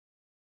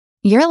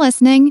You're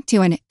listening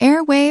to an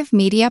Airwave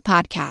Media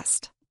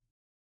Podcast.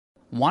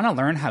 Want to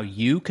learn how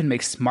you can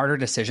make smarter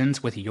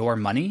decisions with your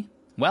money?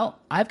 Well,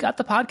 I've got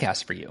the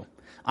podcast for you.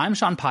 I'm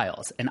Sean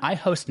Piles, and I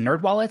host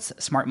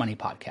NerdWallet's Smart Money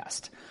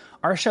Podcast.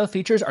 Our show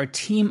features our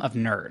team of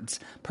nerds,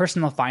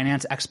 personal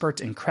finance experts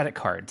in credit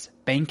cards,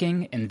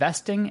 banking,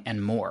 investing,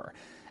 and more.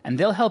 And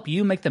they'll help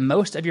you make the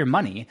most of your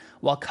money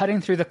while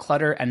cutting through the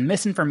clutter and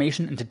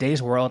misinformation in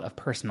today's world of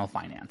personal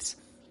finance.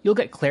 You'll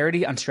get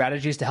clarity on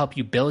strategies to help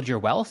you build your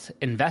wealth,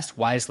 invest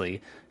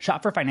wisely,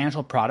 shop for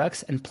financial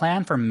products, and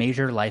plan for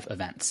major life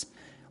events.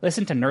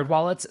 Listen to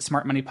NerdWallet's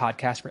Smart Money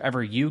Podcast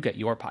wherever you get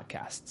your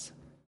podcasts.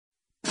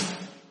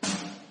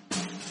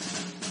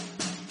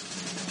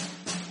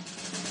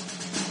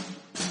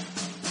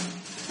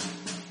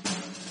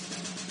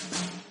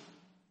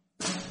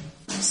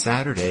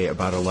 Saturday,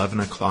 about 11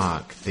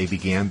 o'clock, they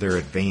began their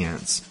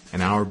advance,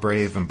 and our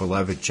brave and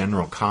beloved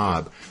General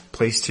Cobb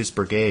placed his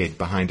brigade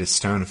behind a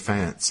stone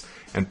fence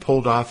and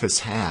pulled off his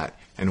hat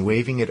and,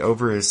 waving it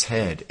over his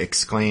head,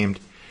 exclaimed,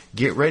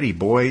 "Get ready,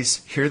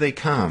 boys, here they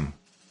come."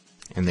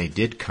 And they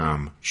did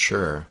come,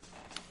 sure.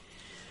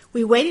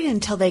 We waited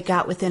until they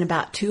got within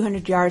about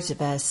 200 yards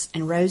of us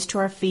and rose to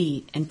our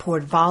feet and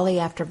poured volley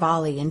after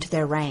volley into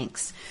their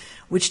ranks,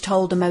 which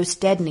told a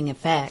most deadening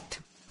effect.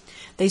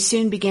 They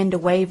soon began to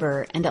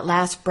waver and at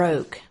last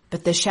broke,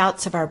 but the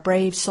shouts of our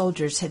brave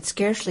soldiers had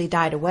scarcely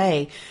died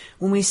away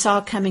when we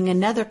saw coming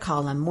another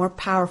column more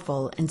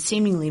powerful and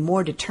seemingly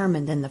more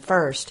determined than the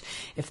first,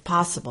 if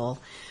possible.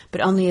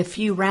 But only a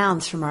few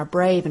rounds from our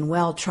brave and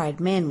well-tried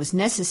men was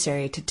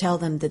necessary to tell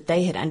them that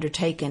they had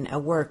undertaken a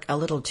work a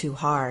little too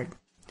hard.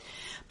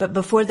 But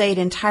before they had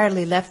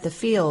entirely left the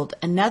field,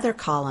 another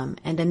column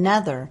and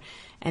another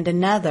and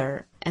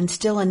another and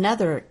still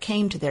another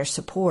came to their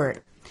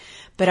support.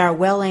 But our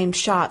well-aimed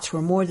shots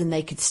were more than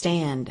they could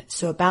stand,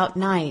 so about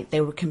night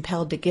they were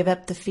compelled to give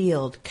up the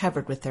field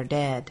covered with their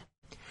dead.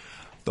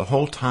 The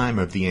whole time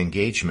of the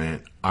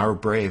engagement, our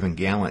brave and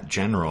gallant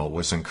general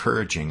was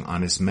encouraging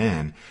on his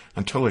men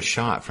until a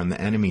shot from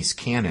the enemy's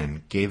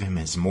cannon gave him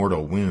his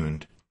mortal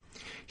wound.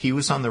 He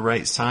was on the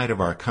right side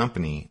of our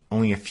company,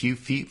 only a few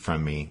feet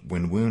from me,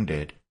 when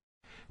wounded.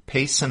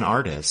 Pace and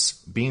Artis,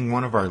 being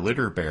one of our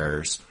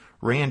litter-bearers,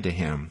 ran to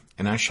him,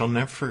 and I shall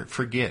never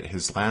forget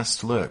his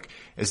last look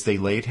as they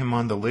laid him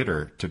on the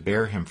litter to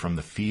bear him from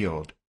the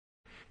field.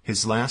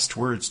 His last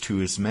words to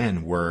his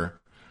men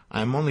were,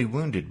 "I am only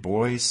wounded,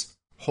 boys.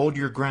 Hold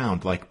your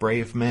ground like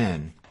brave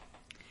men."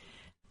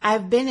 I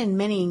have been in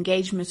many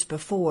engagements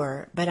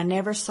before, but I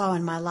never saw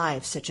in my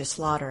life such a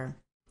slaughter.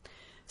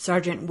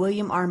 Sergeant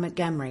William R.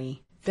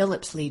 Montgomery,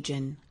 Phillips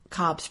Legion,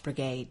 Cobb's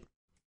Brigade.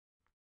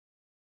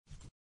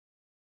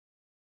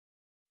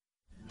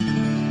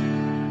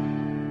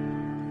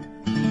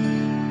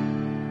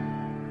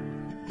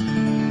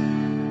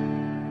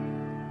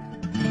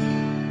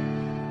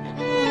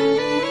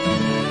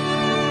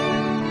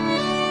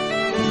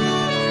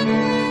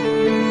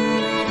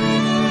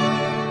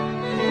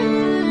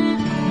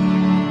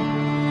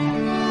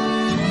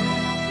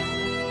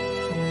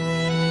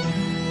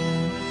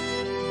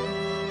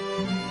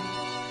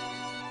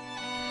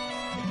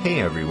 Hey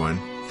everyone,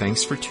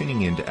 thanks for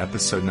tuning in to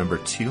episode number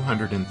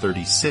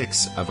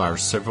 236 of our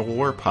Civil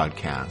War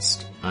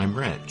podcast. I'm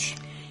Rich.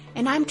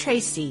 And I'm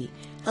Tracy.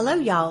 Hello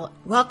y'all,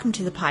 welcome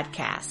to the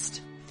podcast.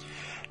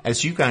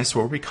 As you guys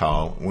will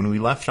recall, when we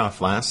left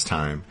off last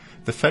time,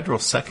 the Federal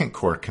Second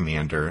Corps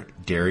commander,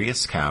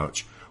 Darius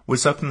Couch,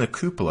 was up in the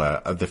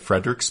cupola of the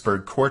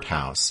Fredericksburg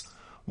courthouse,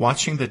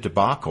 watching the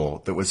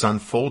debacle that was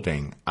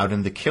unfolding out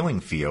in the killing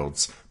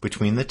fields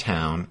between the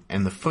town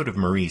and the foot of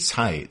Maurice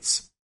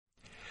Heights.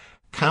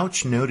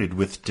 Couch noted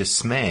with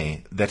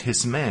dismay that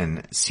his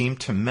men seemed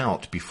to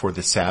melt before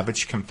the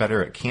savage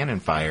Confederate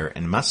cannon fire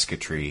and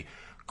musketry,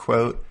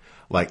 quote,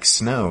 like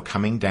snow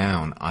coming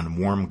down on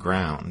warm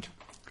ground.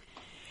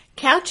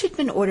 Couch had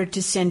been ordered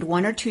to send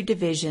 1 or 2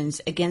 divisions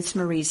against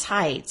Maurice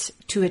Heights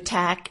to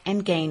attack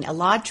and gain a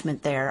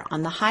lodgment there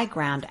on the high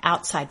ground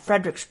outside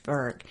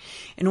Fredericksburg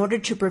in order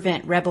to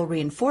prevent rebel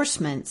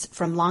reinforcements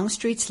from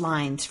Longstreet's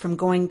lines from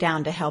going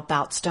down to help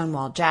out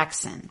Stonewall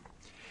Jackson.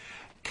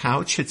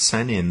 Couch had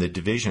sent in the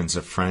divisions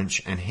of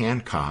French and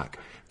Hancock,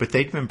 but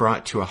they'd been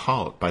brought to a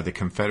halt by the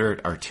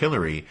Confederate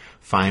artillery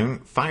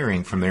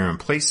firing from their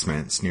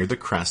emplacements near the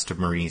crest of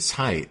Maurice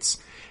Heights,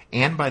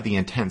 and by the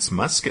intense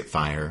musket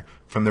fire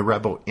from the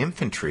rebel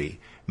infantry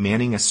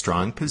manning a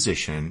strong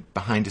position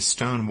behind a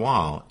stone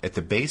wall at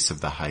the base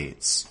of the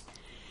heights.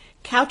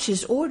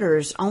 Couch's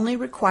orders only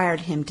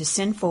required him to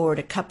send forward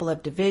a couple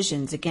of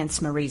divisions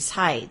against Maurice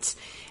Heights,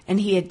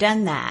 and he had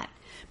done that.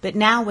 But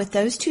now, with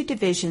those 2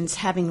 divisions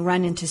having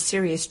run into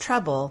serious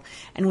trouble,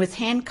 and with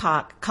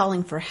Hancock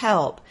calling for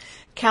help,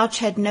 Couch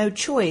had no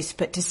choice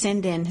but to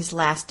send in his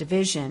last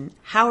division,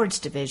 Howard's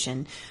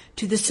division,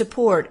 to the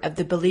support of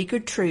the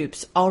beleaguered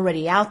troops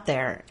already out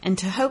there, and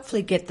to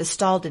hopefully get the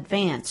stalled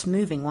advance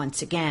moving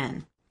once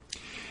again.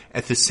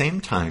 At the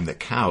same time that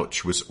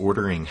Couch was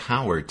ordering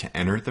Howard to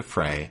enter the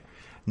fray,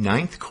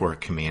 9th Corps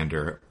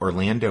Commander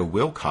Orlando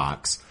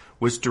Wilcox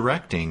was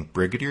directing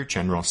Brigadier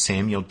General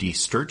Samuel D.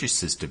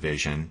 Sturgis's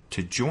division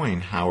to join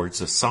Howard's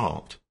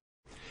assault.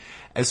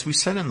 As we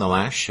said in the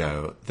last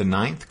show, the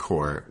 9th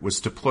Corps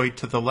was deployed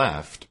to the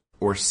left,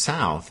 or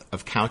south,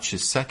 of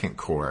Couch's 2nd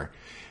Corps,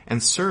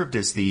 and served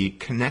as the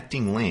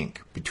connecting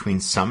link between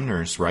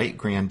Sumner's Right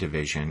Grand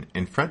Division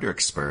in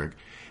Fredericksburg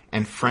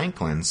and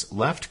Franklin's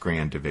Left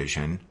Grand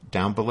Division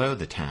down below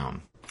the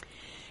town.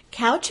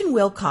 Couch and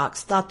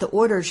Wilcox thought the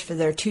orders for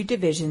their two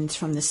divisions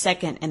from the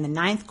 2nd and the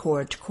 9th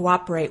Corps to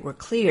cooperate were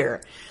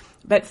clear,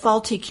 but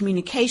faulty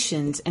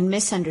communications and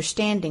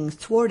misunderstandings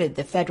thwarted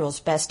the Federals'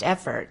 best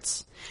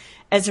efforts.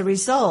 As a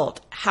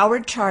result,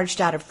 Howard charged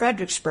out of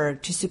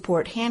Fredericksburg to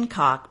support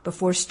Hancock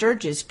before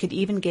Sturgis could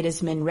even get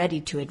his men ready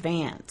to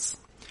advance.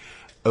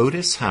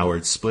 Otis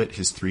Howard split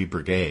his 3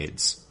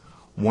 brigades.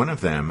 One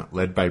of them,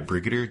 led by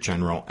Brigadier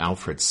General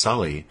Alfred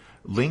Sully,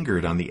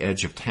 lingered on the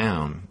edge of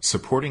town,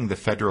 supporting the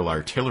Federal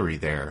artillery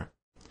there.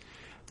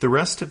 The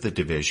rest of the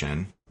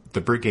division, the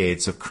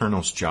brigades of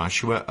Colonels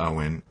Joshua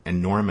Owen and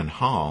Norman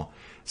Hall,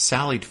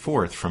 sallied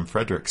forth from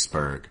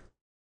Fredericksburg.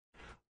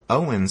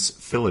 Owen's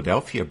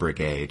Philadelphia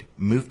Brigade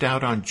moved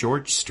out on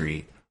George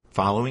Street,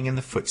 following in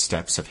the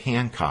footsteps of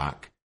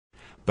Hancock.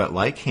 But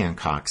like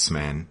Hancock's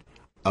men,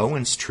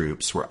 Owen's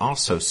troops were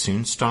also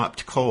soon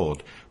stopped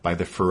cold by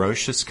the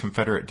ferocious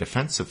Confederate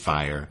defensive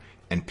fire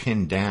and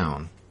pinned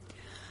down.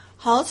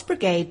 Hall's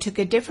brigade took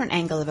a different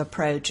angle of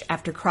approach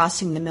after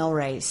crossing the mill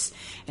race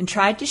and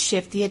tried to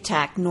shift the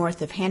attack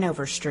north of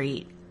Hanover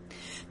Street.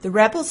 The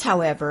rebels,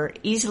 however,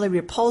 easily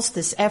repulsed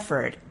this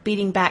effort,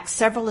 beating back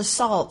several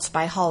assaults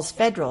by Hall's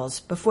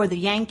Federals before the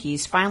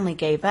Yankees finally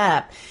gave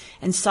up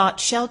and sought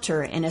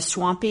shelter in a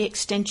swampy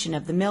extension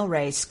of the mill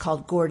race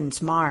called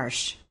Gordon's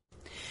Marsh.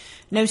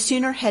 No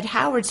sooner had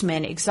Howard's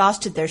men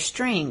exhausted their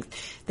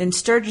strength than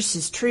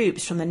Sturgis's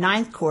troops from the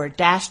 9th Corps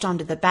dashed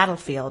onto the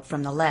battlefield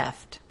from the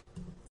left.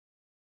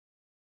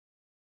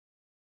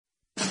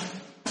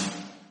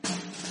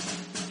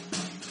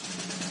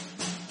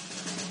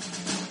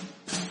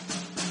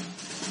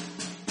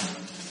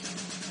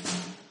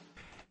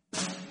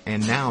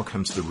 And now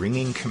comes the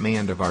ringing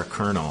command of our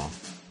colonel.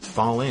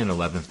 Fall in,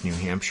 11th New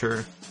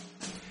Hampshire.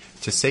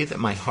 To say that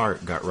my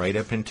heart got right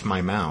up into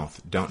my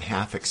mouth, don't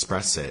half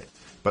express it,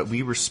 but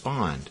we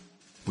respond.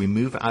 We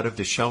move out of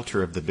the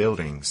shelter of the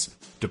buildings,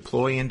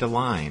 deploy into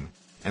line,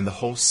 and the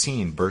whole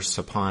scene bursts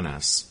upon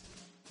us.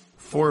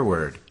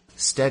 Forward,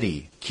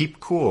 steady, keep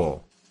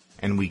cool,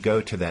 and we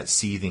go to that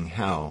seething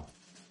hell.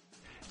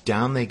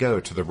 Down they go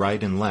to the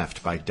right and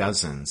left by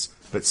dozens,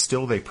 but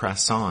still they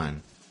press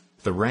on.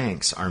 The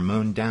ranks are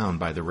mown down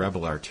by the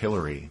rebel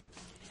artillery.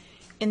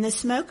 In the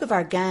smoke of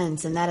our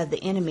guns and that of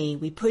the enemy,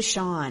 we push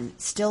on,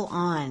 still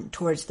on,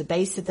 towards the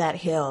base of that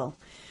hill.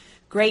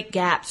 Great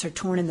gaps are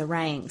torn in the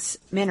ranks.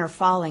 Men are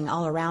falling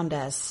all around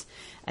us.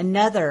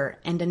 Another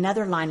and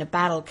another line of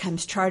battle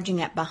comes charging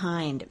up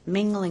behind,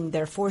 mingling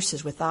their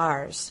forces with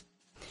ours.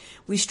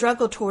 We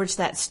struggle towards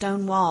that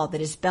stone wall that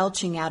is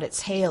belching out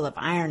its hail of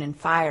iron and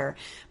fire,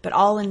 but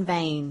all in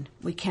vain.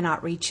 We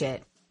cannot reach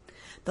it.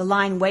 The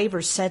line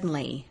wavers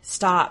suddenly,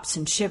 stops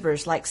and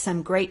shivers like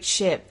some great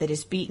ship that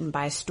is beaten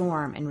by a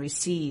storm and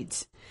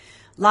recedes.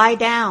 "Lie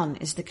down,"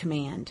 is the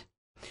command.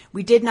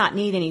 We did not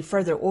need any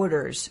further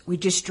orders. We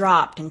just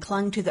dropped and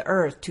clung to the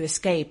earth to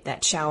escape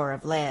that shower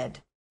of lead.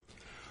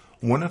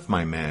 One of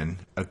my men,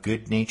 a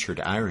good-natured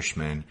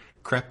Irishman,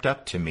 crept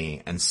up to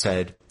me and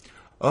said,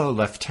 "Oh,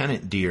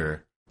 Lieutenant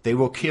dear, they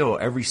will kill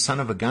every son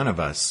of a gun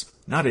of us.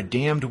 Not a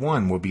damned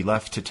one will be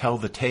left to tell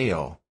the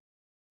tale."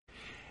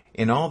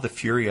 In all the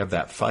fury of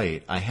that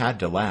fight, I had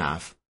to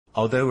laugh,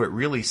 although it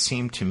really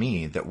seemed to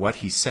me that what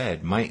he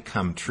said might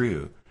come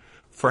true,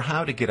 for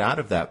how to get out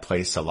of that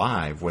place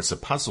alive was a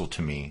puzzle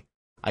to me.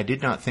 I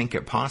did not think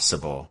it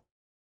possible.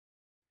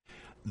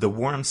 The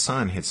warm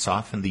sun had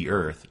softened the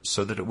earth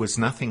so that it was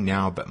nothing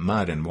now but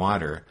mud and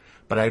water,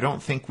 but I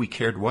don't think we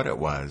cared what it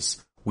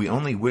was. We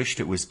only wished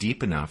it was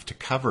deep enough to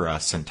cover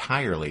us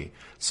entirely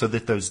so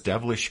that those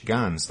devilish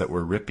guns that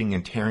were ripping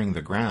and tearing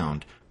the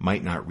ground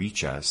might not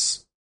reach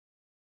us.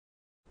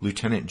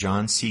 Lieutenant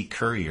John C.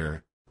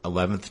 Currier,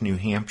 11th New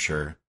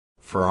Hampshire,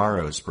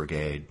 Ferraro's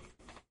Brigade.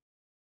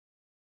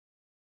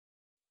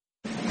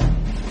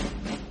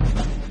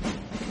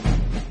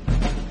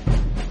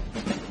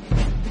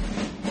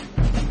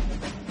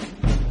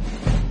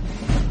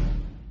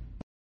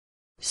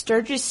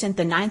 Sturgis sent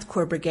the 9th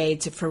Corps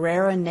brigades of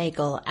Ferrero and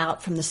Nagel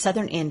out from the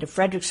southern end of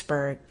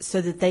Fredericksburg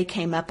so that they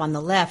came up on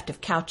the left of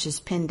Couch's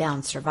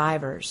pinned-down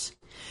survivors.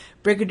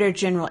 Brigadier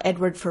General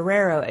Edward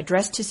Ferrero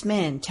addressed his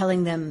men,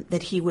 telling them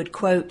that he would,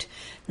 quote,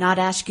 "not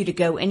ask you to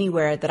go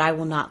anywhere that I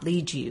will not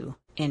lead you,"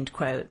 end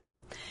quote.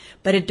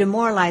 But a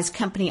demoralized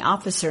company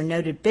officer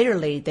noted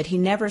bitterly that he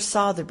never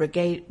saw the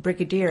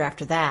brigadier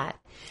after that.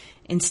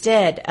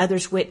 Instead,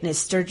 others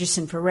witnessed Sturgis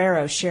and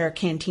Ferrero share a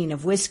canteen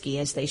of whiskey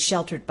as they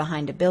sheltered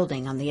behind a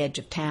building on the edge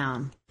of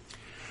town.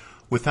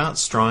 Without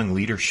strong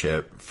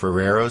leadership,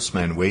 Ferrero's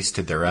men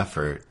wasted their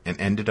effort and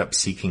ended up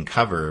seeking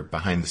cover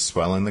behind the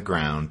swell in the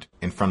ground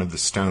in front of the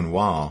stone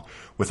wall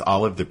with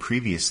all of the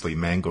previously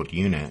mangled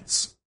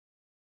units.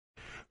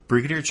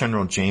 Brigadier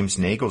General James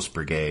Nagel's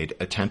brigade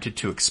attempted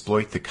to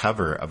exploit the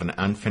cover of an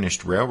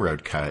unfinished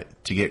railroad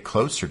cut to get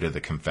closer to the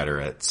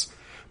Confederates,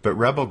 but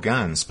rebel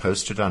guns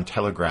posted on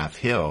Telegraph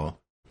Hill,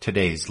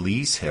 today's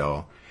Lee's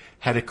Hill,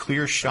 had a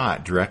clear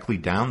shot directly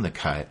down the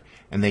cut,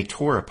 and they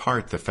tore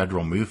apart the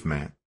Federal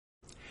movement.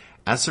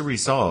 As a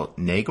result,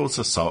 Nagel's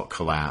assault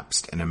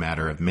collapsed in a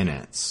matter of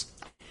minutes.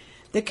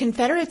 The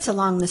Confederates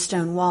along the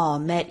stone wall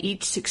met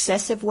each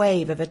successive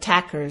wave of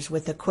attackers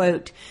with a,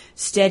 quote,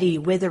 steady,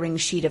 withering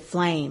sheet of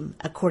flame,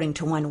 according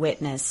to one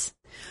witness.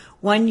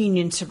 One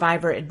Union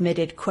survivor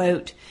admitted,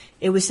 quote,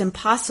 it was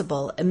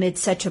impossible amid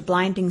such a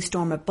blinding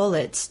storm of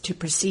bullets to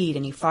proceed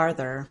any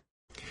farther.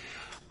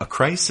 A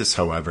crisis,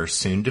 however,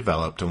 soon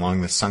developed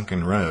along the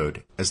sunken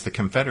road as the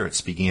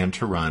Confederates began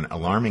to run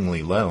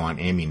alarmingly low on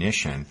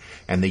ammunition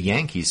and the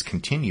Yankees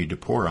continued to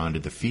pour onto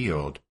the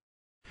field.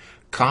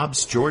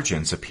 Cobb's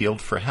Georgians appealed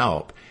for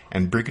help,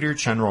 and Brigadier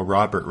General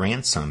Robert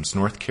Ransom's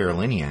North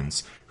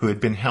Carolinians, who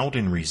had been held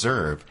in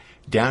reserve,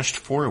 dashed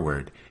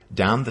forward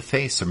down the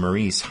face of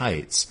Marye's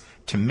Heights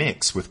to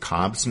mix with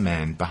Cobb's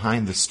men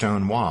behind the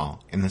stone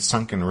wall in the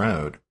sunken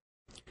road.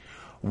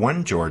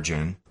 One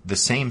Georgian, the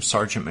same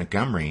Sergeant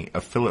Montgomery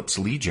of Phillips'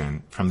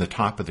 Legion from the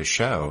top of the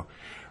show,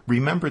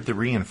 remembered the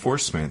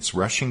reinforcements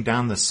rushing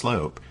down the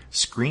slope,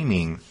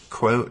 screaming,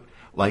 quote,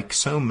 like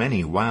so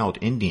many wild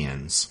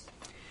Indians.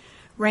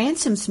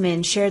 Ransom's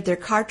men shared their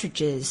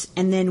cartridges,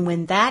 and then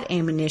when that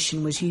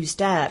ammunition was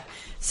used up,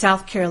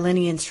 South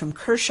Carolinians from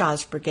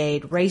Kershaw's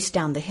brigade raced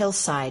down the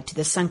hillside to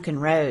the sunken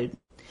road.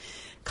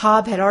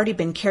 Cobb had already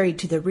been carried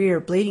to the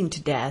rear bleeding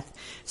to death,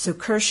 so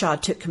Kershaw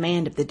took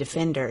command of the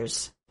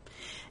defenders.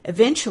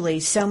 Eventually,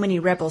 so many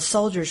rebel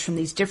soldiers from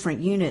these different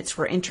units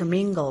were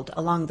intermingled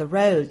along the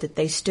road that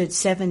they stood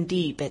 7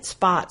 deep at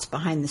spots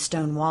behind the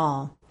stone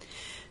wall.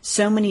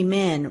 So many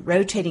men,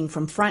 rotating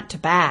from front to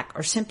back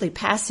or simply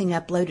passing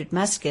up loaded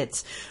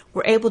muskets,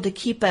 were able to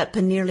keep up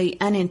a nearly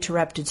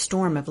uninterrupted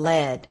storm of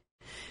lead.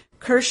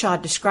 Kershaw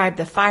described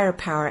the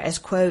firepower as,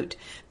 quote,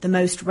 the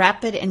most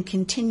rapid and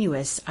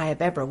continuous I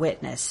have ever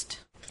witnessed.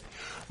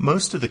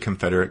 Most of the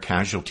Confederate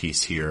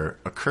casualties here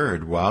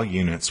occurred while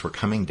units were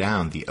coming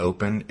down the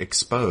open,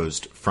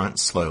 exposed front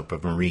slope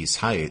of Marye's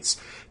Heights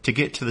to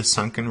get to the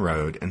sunken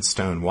road and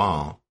stone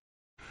wall.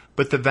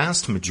 But the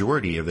vast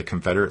majority of the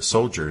Confederate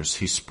soldiers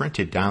who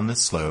sprinted down the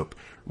slope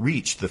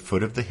reached the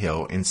foot of the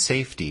hill in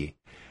safety,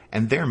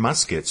 and their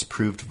muskets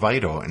proved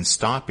vital in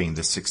stopping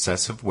the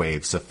successive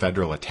waves of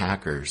Federal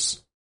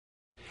attackers.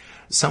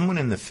 Someone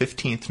in the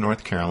 15th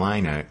North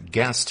Carolina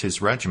guessed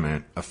his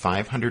regiment of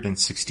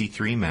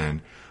 563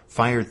 men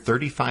fired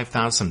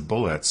 35,000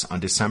 bullets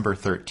on December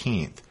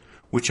 13th,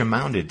 which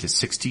amounted to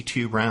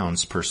 62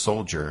 rounds per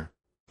soldier.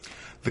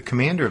 The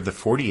commander of the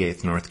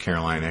 48th North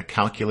Carolina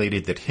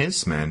calculated that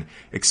his men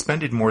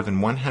expended more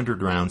than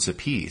 100 rounds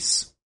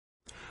apiece.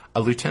 A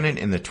lieutenant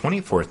in the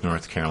 24th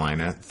North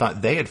Carolina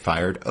thought they had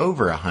fired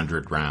over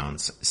 100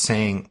 rounds,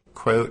 saying,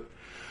 quote,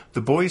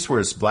 the boys were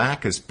as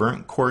black as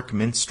burnt cork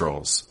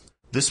minstrels.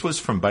 This was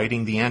from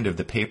biting the end of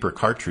the paper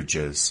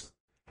cartridges.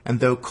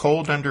 And though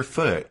cold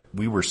underfoot,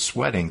 we were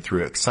sweating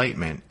through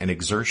excitement and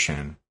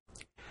exertion.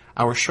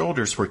 Our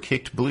shoulders were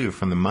kicked blue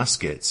from the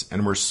muskets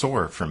and were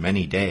sore for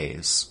many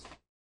days.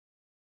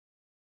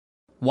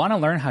 Want to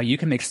learn how you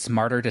can make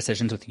smarter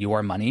decisions with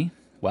your money?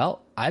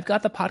 Well, I've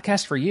got the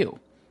podcast for you.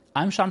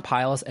 I'm Sean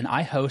Piles, and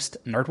I host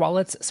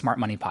NerdWallet's Smart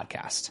Money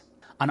Podcast.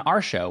 On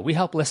our show, we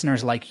help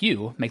listeners like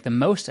you make the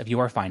most of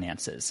your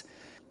finances.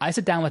 I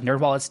sit down with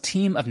NerdWallet's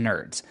team of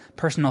nerds,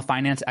 personal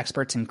finance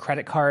experts in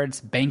credit cards,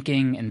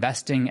 banking,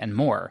 investing, and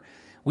more.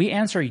 We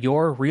answer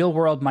your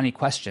real-world money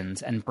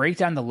questions and break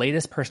down the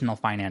latest personal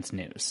finance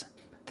news.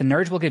 The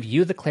nerds will give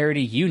you the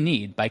clarity you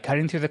need by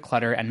cutting through the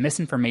clutter and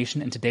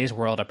misinformation in today's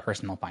world of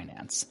personal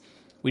finance.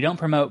 We don't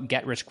promote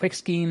get-rich-quick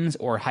schemes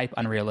or hype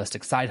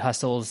unrealistic side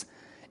hustles.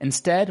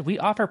 Instead, we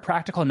offer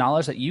practical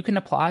knowledge that you can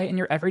apply in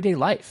your everyday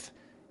life.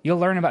 You'll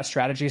learn about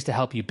strategies to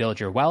help you build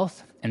your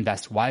wealth,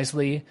 invest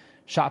wisely,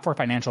 shop for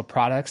financial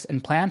products,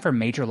 and plan for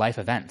major life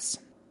events.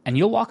 And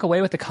you'll walk away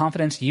with the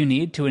confidence you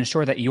need to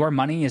ensure that your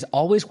money is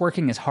always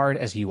working as hard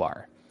as you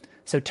are.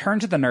 So turn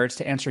to the nerds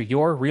to answer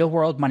your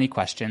real-world money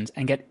questions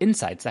and get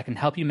insights that can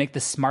help you make the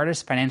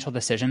smartest financial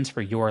decisions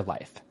for your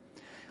life.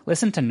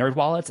 Listen to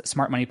NerdWallet's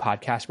Smart Money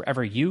Podcast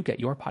wherever you get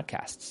your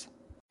podcasts.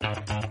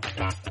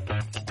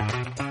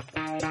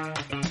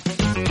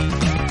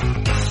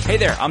 Hey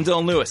there, I'm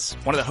Dylan Lewis,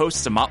 one of the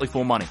hosts of Motley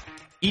Fool Money.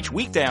 Each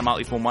weekday on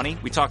Motley Fool Money,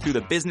 we talk through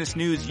the business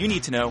news you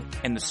need to know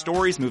and the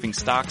stories moving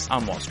stocks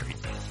on Wall Street.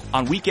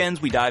 On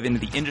weekends, we dive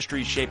into the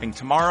industries shaping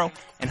tomorrow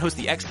and host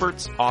the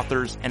experts,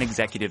 authors, and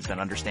executives that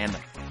understand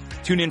them.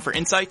 Tune in for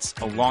insights,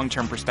 a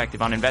long-term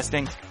perspective on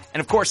investing,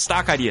 and of course,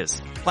 stock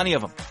ideas. Plenty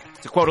of them.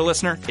 To quote a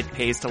listener, it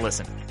pays to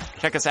listen.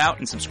 Check us out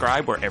and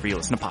subscribe wherever you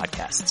listen to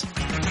podcasts.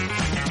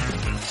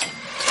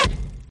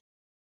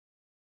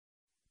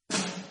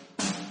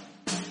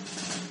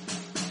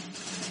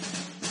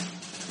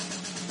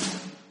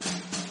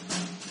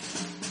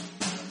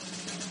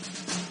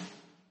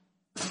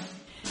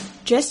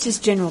 Just as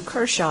General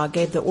Kershaw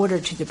gave the order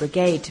to the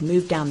brigade to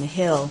move down the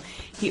hill,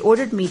 he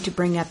ordered me to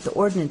bring up the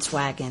ordnance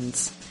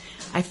wagons.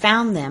 I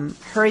found them,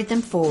 hurried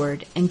them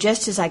forward, and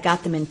just as I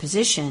got them in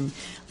position,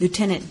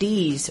 Lieutenant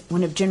Dease,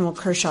 one of General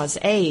Kershaw's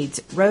aides,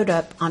 rode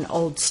up on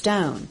Old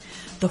Stone,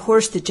 the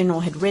horse the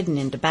general had ridden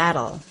into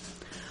battle.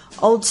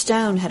 Old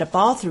Stone had a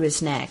ball through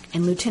his neck,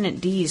 and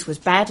Lieutenant Dease was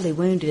badly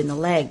wounded in the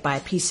leg by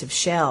a piece of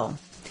shell.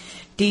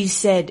 Dease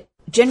said,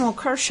 "General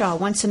Kershaw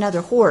wants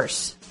another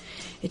horse."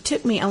 It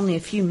took me only a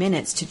few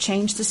minutes to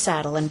change the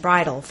saddle and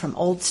bridle from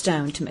Old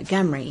Stone to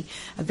Montgomery,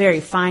 a very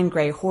fine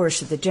gray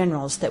horse of the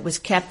general's that was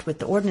kept with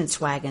the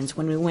ordnance wagons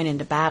when we went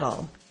into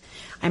battle.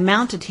 I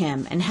mounted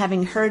him, and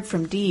having heard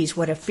from Dease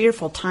what a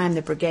fearful time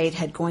the brigade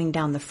had going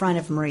down the front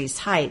of Marie's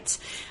Heights,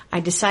 I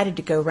decided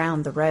to go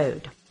round the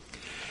road.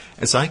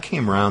 As I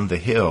came round the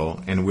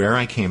hill, and where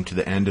I came to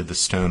the end of the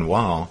stone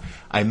wall,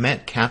 I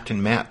met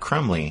Captain Matt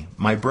Crumley,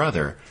 my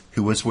brother,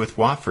 who was with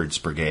Wofford's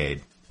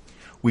brigade.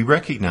 We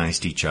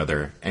recognized each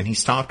other, and he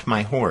stopped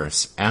my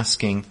horse,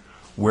 asking,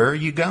 "Where are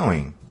you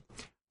going?"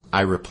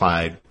 I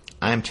replied,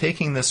 "I am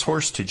taking this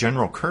horse to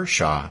General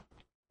Kershaw."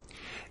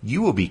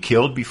 "You will be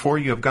killed before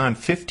you have gone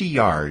 50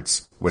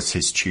 yards, was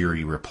his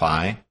cheery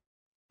reply.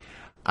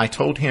 I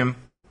told him,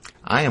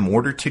 "I am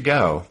ordered to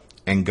go,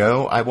 and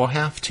go I will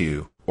have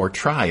to, or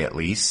try at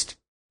least."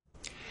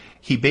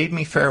 He bade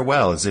me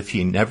farewell as if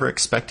he never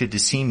expected to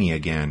see me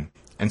again,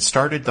 and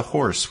started the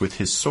horse with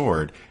his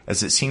sword,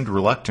 as it seemed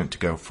reluctant to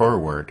go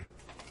forward.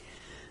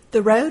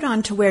 The road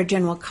on to where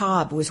General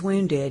Cobb was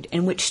wounded,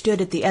 and which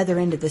stood at the other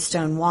end of the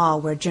stone wall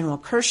where General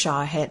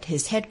Kershaw had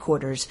his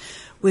headquarters,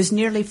 was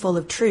nearly full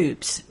of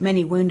troops,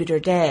 many wounded or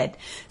dead,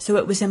 so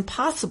it was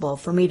impossible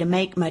for me to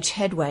make much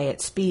headway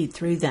at speed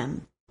through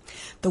them.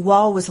 The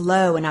wall was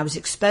low, and I was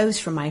exposed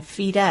from my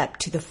feet up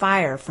to the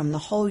fire from the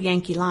whole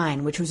Yankee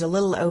line, which was a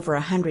little over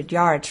 100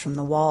 yards from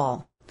the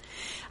wall.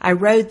 I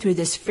rode through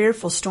this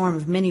fearful storm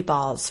of Minnie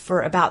balls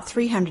for about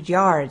 300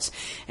 yards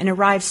and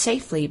arrived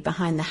safely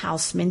behind the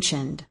house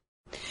mentioned.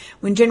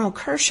 When General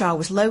Kershaw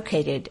was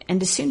located,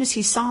 and as soon as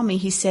he saw me,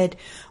 he said,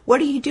 "What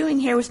are you doing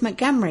here with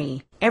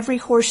Montgomery? Every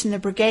horse in the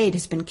brigade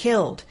has been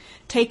killed.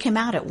 Take him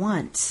out at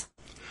once."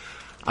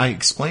 I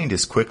explained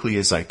as quickly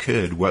as I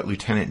could what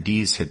Lieutenant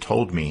Dease had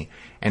told me,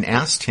 and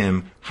asked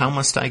him how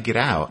must I get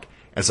out,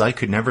 as I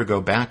could never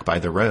go back by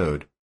the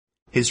road.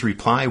 His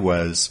reply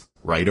was,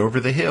 "Right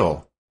over the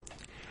hill."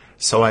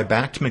 So I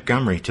backed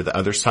Montgomery to the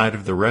other side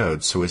of the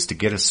road so as to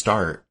get a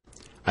start.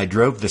 I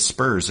drove the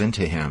spurs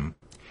into him.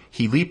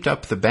 He leaped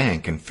up the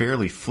bank and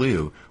fairly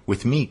flew,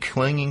 with me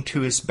clinging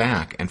to his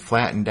back and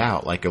flattened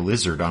out like a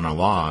lizard on a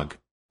log.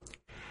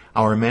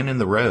 Our men in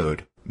the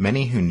road,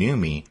 many who knew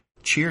me,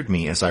 cheered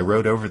me as I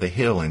rode over the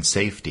hill in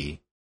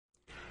safety.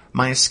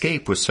 My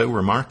escape was so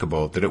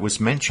remarkable that it was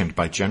mentioned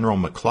by General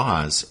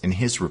McLaws in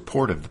his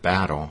report of the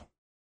battle.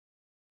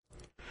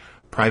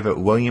 Private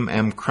William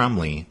M.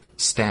 Crumley,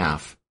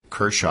 Staff,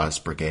 Kershaw's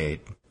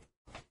Brigade.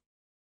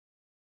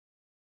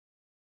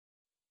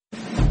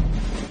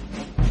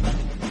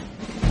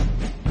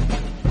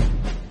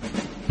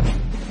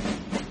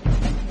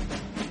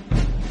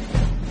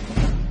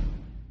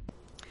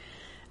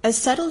 A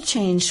subtle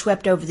change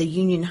swept over the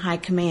Union High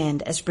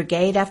Command as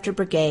brigade after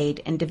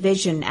brigade and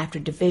division after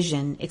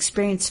division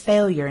experienced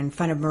failure in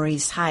front of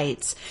Marie's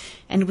Heights,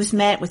 and was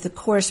met with a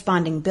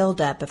corresponding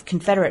buildup of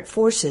Confederate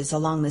forces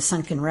along the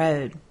sunken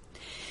road.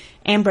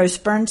 Ambrose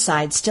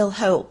Burnside still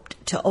hoped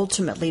to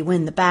ultimately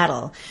win the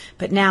battle,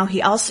 but now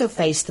he also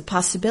faced the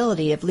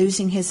possibility of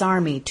losing his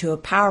army to a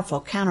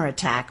powerful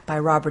counterattack by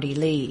Robert E.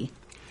 Lee.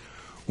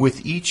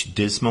 With each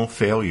dismal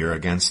failure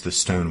against the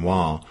stone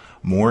wall,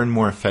 more and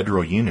more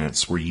Federal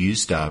units were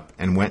used up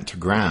and went to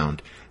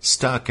ground,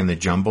 stuck in the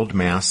jumbled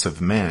mass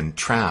of men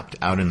trapped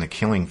out in the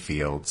killing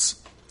fields.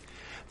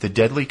 The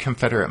deadly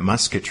Confederate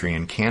musketry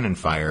and cannon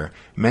fire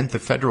meant the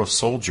Federal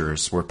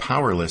soldiers were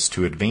powerless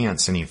to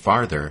advance any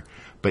farther,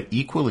 but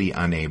equally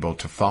unable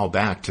to fall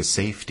back to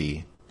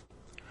safety.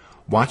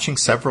 Watching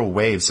several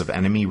waves of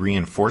enemy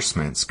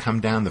reinforcements come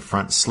down the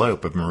front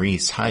slope of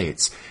Marie's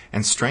Heights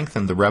and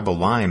strengthen the rebel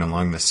line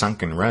along the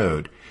sunken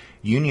road,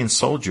 Union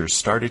soldiers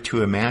started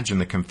to imagine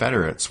the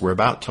Confederates were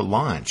about to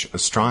launch a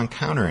strong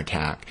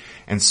counterattack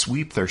and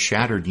sweep their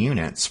shattered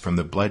units from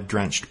the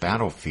blood-drenched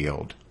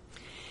battlefield.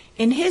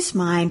 In his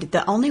mind,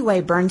 the only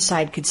way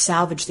Burnside could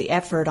salvage the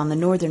effort on the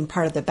northern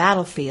part of the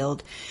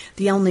battlefield,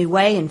 the only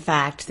way, in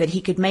fact, that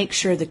he could make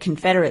sure the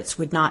Confederates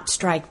would not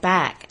strike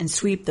back and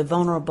sweep the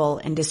vulnerable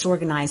and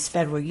disorganized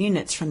Federal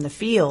units from the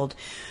field,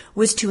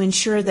 was to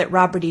ensure that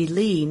Robert E.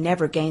 Lee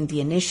never gained the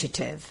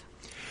initiative.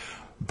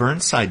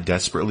 Burnside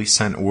desperately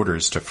sent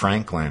orders to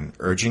Franklin,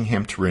 urging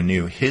him to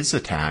renew his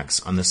attacks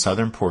on the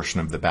southern portion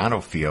of the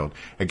battlefield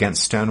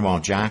against Stonewall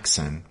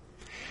Jackson.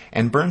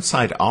 And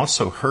Burnside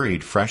also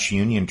hurried fresh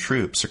Union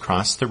troops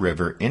across the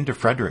river into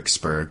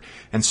Fredericksburg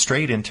and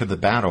straight into the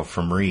battle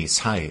for Marie's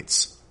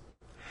Heights.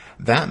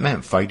 That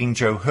meant Fighting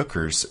Joe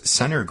Hooker's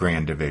Center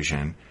Grand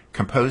Division,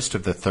 composed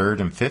of the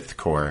 3rd and 5th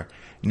Corps,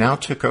 now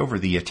took over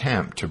the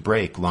attempt to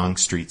break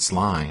Longstreet's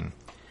line.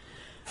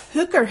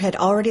 Hooker had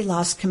already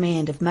lost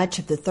command of much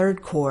of the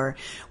 3rd Corps,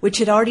 which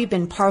had already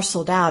been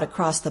parceled out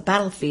across the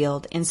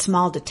battlefield in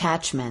small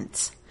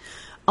detachments.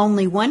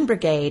 Only one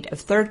brigade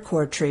of 3rd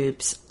Corps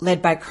troops,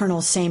 led by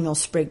Colonel Samuel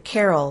Sprigg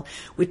Carroll,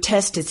 would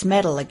test its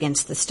mettle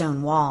against the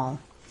stone wall.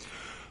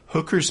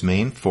 Hooker's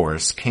main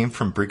force came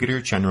from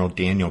Brigadier General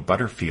Daniel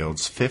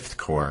Butterfield's 5th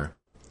Corps.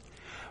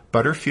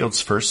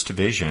 Butterfield's 1st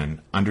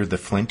Division, under the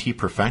flinty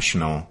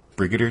professional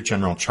Brigadier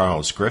General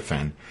Charles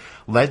Griffin,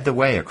 led the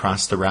way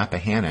across the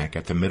Rappahannock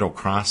at the middle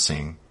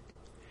crossing.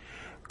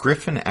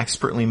 Griffin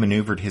expertly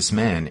maneuvered his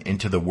men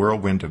into the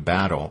whirlwind of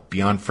battle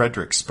beyond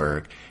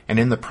Fredericksburg, and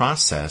in the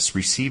process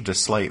received a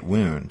slight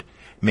wound,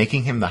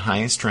 making him the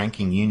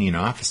highest-ranking Union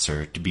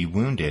officer to be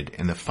wounded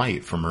in the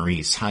fight for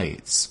Marye's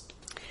Heights.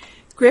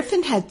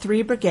 Griffin had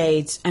 3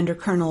 brigades under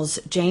Colonels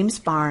James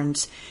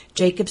Barnes,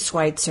 Jacob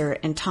Schweitzer,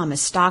 and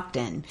Thomas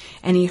Stockton,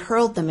 and he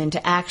hurled them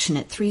into action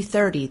at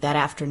 3:30 that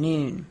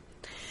afternoon.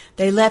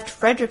 They left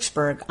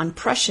Fredericksburg on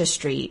Prussia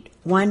Street,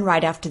 one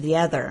right after the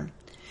other.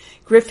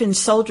 Griffin's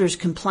soldiers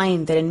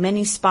complained that in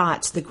many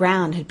spots the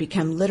ground had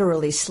become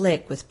literally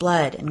slick with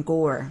blood and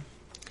gore.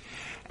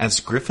 As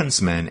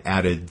Griffin's men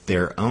added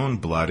their own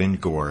blood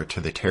and gore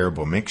to the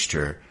terrible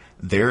mixture,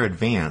 their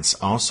advance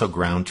also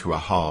ground to a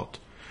halt,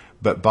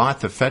 but bought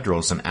the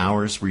Federals an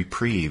hour's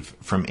reprieve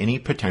from any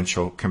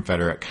potential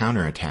Confederate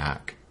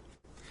counterattack.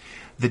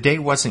 The day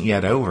wasn't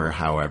yet over,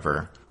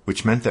 however,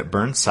 which meant that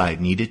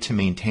Burnside needed to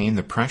maintain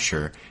the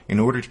pressure in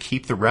order to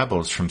keep the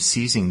rebels from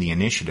seizing the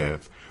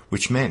initiative,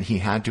 which meant he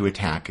had to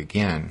attack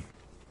again.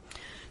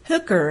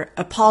 Hooker,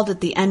 appalled at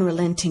the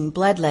unrelenting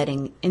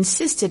bloodletting,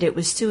 insisted it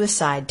was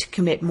suicide to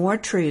commit more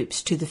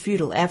troops to the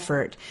futile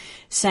effort,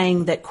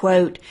 saying that,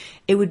 quote,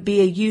 "it would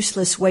be a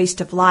useless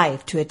waste of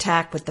life to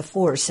attack with the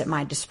force at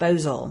my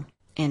disposal,"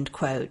 end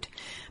quote.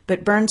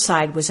 But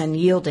Burnside was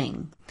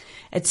unyielding.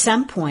 At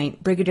some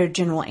point, Brigadier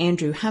General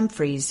Andrew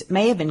Humphreys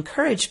may have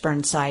encouraged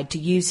Burnside to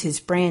use his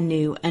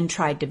brand-new,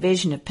 untried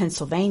division of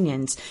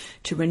Pennsylvanians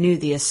to renew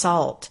the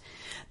assault.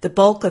 The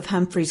bulk of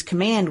Humphreys'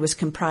 command was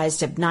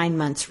comprised of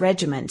 9-month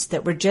regiments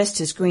that were just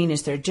as green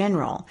as their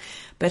general,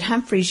 but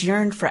Humphreys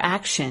yearned for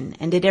action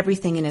and did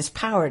everything in his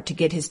power to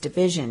get his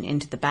division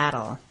into the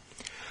battle.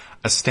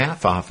 A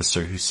staff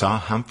officer who saw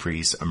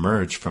Humphreys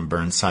emerge from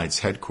Burnside's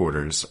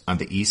headquarters on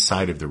the east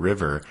side of the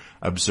river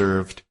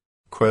observed,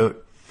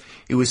 quote,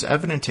 "It was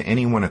evident to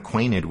anyone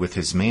acquainted with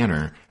his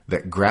manner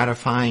that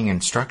gratifying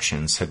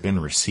instructions had been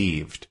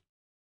received."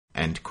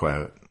 End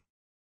quote.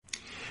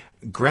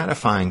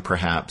 Gratifying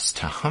perhaps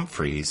to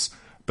Humphreys,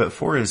 but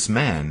for his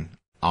men,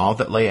 all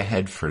that lay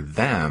ahead for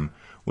them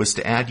was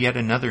to add yet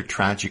another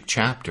tragic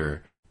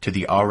chapter to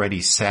the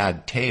already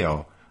sad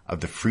tale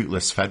of the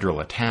fruitless Federal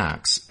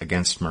attacks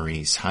against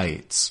Marye's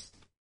Heights.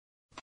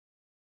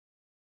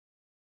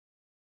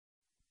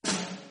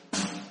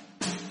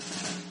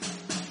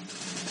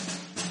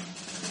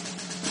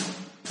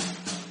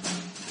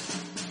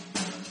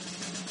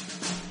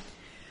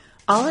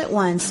 All at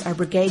once, our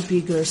brigade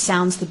bugler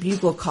sounds the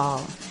bugle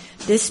call.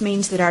 This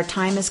means that our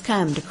time has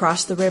come to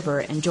cross the river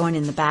and join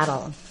in the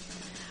battle.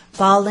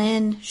 "Fall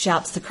in,"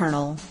 shouts the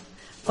colonel.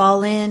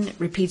 "Fall in,"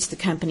 repeats the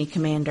company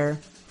commander.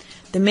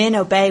 The men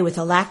obey with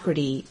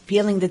alacrity,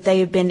 feeling that they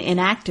have been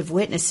inactive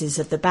witnesses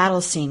of the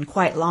battle scene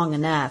quite long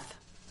enough.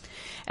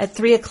 At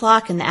 3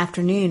 o'clock in the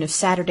afternoon of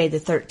Saturday the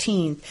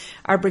 13th,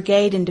 our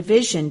brigade and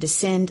division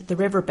descend the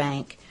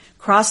riverbank,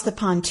 cross the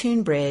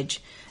pontoon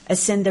bridge,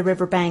 ascend the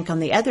riverbank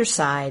on the other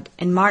side,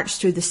 and march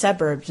through the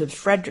suburbs of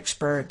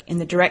Fredericksburg in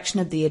the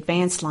direction of the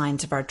advance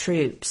lines of our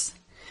troops.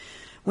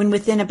 When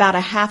within about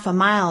a half a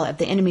mile of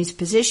the enemy's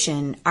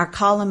position, our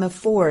column of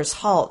fours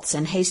halts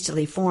and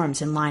hastily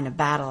forms in line of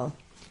battle.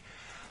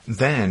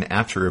 Then,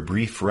 after a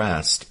brief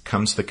rest,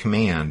 comes the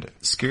command,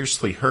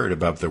 scarcely heard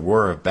above the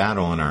roar of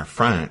battle in our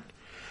front.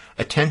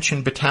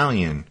 "Attention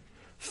battalion!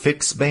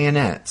 Fix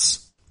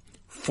bayonets!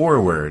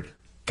 Forward!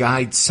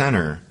 Guide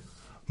center!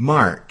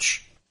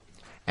 March!"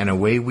 And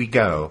away we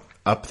go,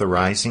 up the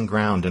rising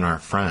ground in our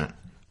front,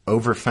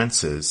 over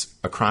fences,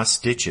 across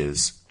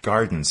ditches,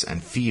 gardens,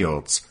 and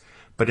fields,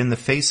 but in the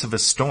face of a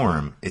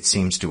storm, it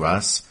seems to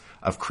us,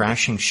 of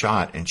crashing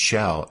shot and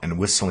shell and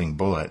whistling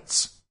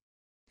bullets.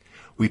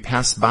 We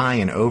pass by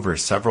and over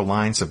several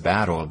lines of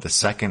battle of the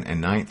 2nd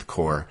and 9th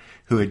Corps,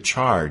 who had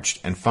charged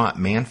and fought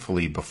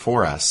manfully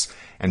before us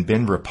and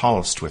been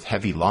repulsed with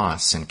heavy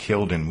loss and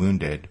killed and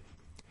wounded.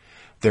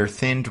 Their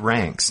thinned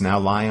ranks now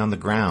lie on the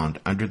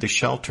ground under the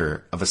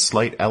shelter of a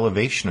slight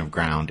elevation of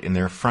ground in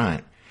their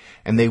front,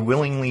 and they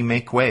willingly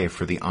make way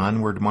for the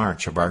onward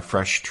march of our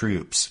fresh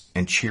troops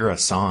and cheer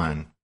us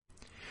on.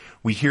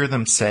 We hear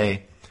them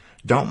say,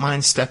 "Don't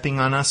mind stepping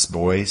on us,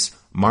 boys.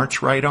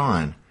 March right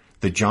on.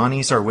 The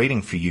Johnnies are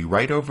waiting for you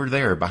right over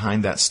there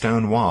behind that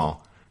stone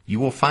wall. You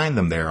will find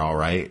them there all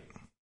right."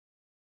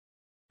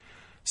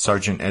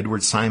 Sergeant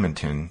Edward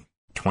Simonton,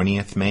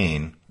 20th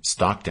Maine,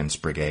 Stockton's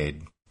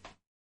Brigade.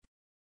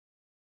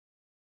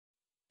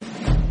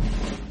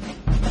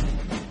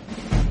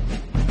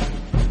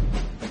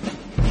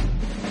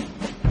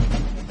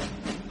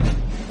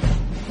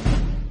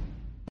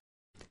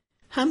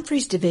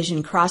 Humphreys'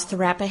 division crossed the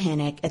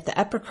Rappahannock at the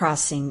upper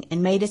crossing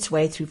and made its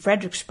way through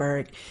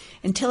Fredericksburg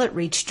until it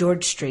reached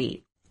George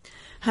Street.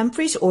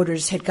 Humphreys'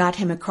 orders had got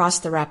him across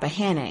the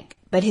Rappahannock,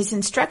 but his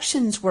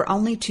instructions were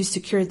only to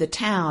secure the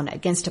town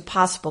against a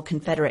possible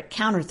Confederate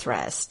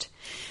counterthrust.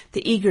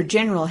 The eager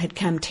general had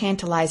come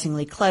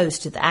tantalizingly close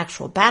to the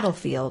actual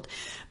battlefield,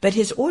 but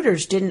his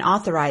orders didn't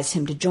authorize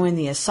him to join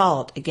the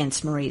assault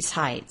against Marye's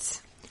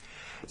Heights.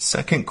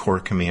 Second Corps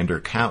Commander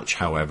Couch,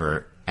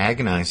 however,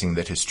 agonizing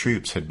that his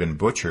troops had been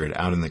butchered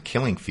out in the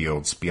killing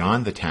fields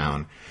beyond the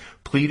town,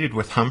 pleaded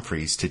with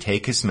Humphreys to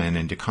take his men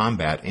into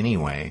combat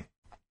anyway.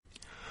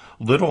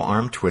 Little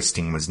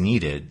arm-twisting was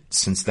needed,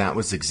 since that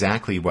was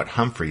exactly what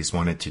Humphreys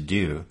wanted to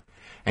do,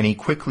 and he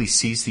quickly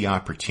seized the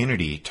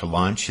opportunity to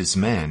launch his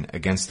men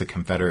against the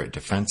Confederate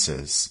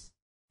defenses.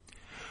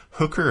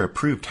 Hooker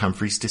approved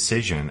Humphreys'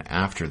 decision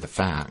after the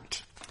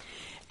fact.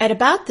 At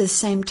about this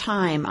same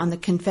time, on the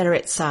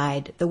Confederate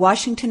side, the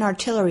Washington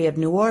Artillery of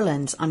New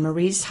Orleans on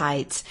Marye's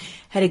Heights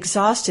had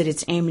exhausted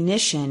its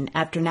ammunition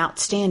after an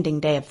outstanding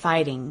day of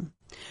fighting.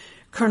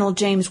 Colonel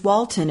James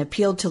Walton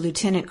appealed to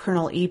Lieutenant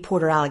Colonel E.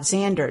 Porter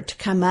Alexander to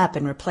come up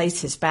and replace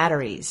his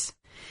batteries.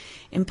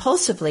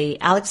 Impulsively,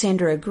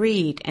 Alexander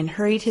agreed and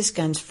hurried his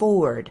guns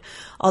forward,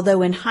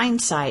 although in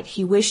hindsight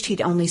he wished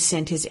he'd only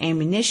sent his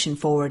ammunition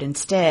forward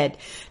instead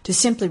to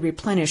simply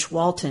replenish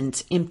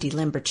Walton's empty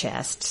limber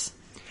chests.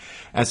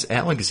 As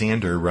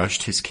Alexander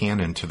rushed his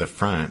cannon to the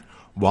front,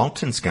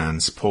 Walton's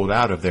guns pulled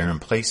out of their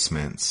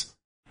emplacements.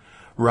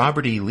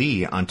 Robert E.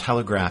 Lee on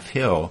Telegraph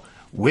Hill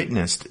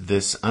witnessed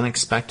this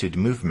unexpected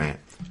movement,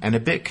 and a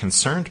bit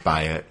concerned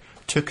by it,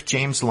 took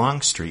James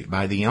Longstreet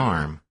by the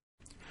arm.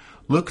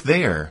 "Look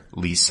there,"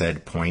 Lee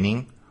said,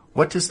 pointing.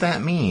 "What does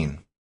that mean?"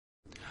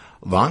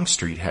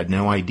 Longstreet had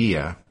no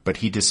idea, but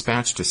he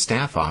dispatched a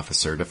staff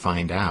officer to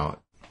find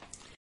out.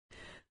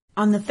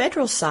 On the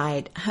Federal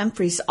side,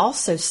 Humphreys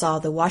also saw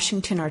the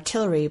Washington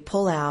artillery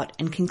pull out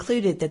and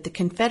concluded that the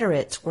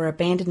Confederates were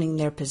abandoning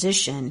their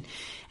position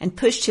and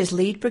pushed his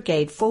lead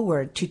brigade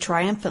forward to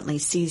triumphantly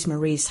seize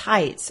Marye's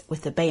Heights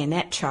with a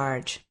bayonet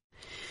charge.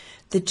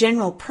 The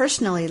general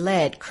personally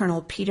led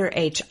Colonel Peter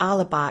H.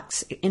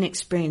 Allebach's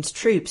inexperienced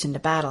troops into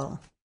battle.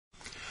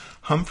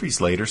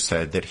 Humphreys later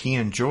said that he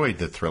enjoyed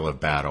the thrill of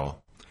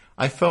battle.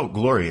 "I felt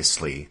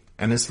gloriously,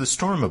 and as the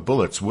storm of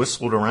bullets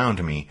whistled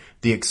around me,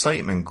 the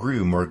excitement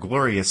grew more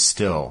glorious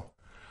still.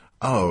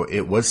 Oh,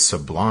 it was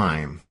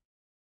sublime."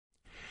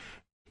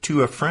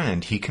 To a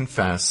friend, he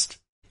confessed,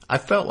 "I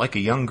felt like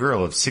a young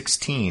girl of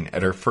 16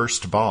 at her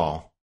first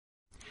ball."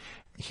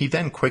 He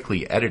then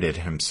quickly edited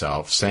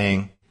himself,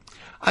 saying,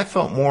 "I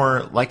felt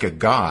more like a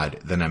god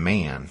than a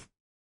man."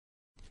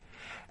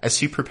 As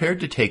he prepared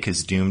to take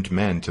his doomed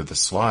men to the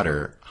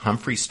slaughter,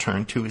 Humphreys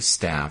turned to his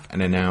staff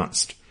and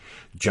announced,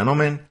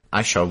 "Gentlemen,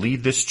 I shall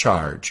lead this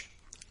charge.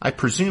 I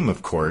presume,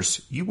 of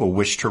course, you will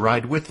wish to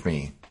ride with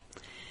me."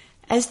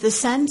 As the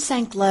sun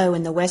sank low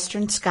in the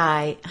western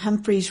sky,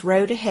 Humphreys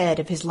rode ahead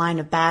of his line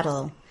of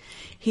battle.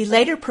 He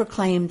later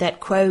proclaimed that,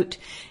 quote,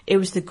 "It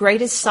was the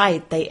greatest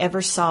sight they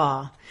ever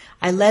saw.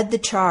 I led the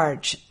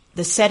charge.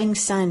 The setting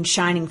sun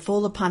shining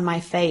full upon my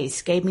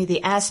face gave me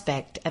the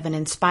aspect of an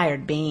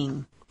inspired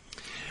being."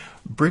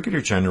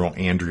 Brigadier General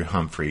Andrew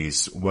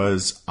Humphreys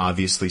was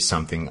obviously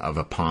something of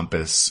a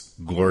pompous,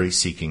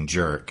 glory-seeking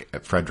jerk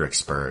at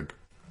Fredericksburg,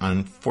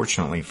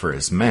 unfortunately for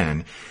his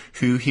men,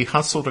 who he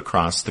hustled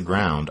across the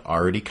ground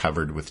already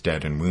covered with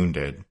dead and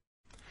wounded.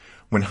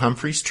 When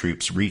Humphreys'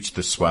 troops reached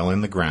the swell in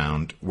the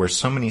ground, where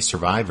so many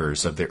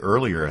survivors of the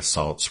earlier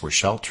assaults were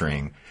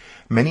sheltering,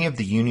 many of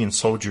the Union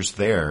soldiers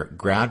there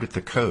grabbed at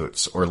the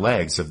coats or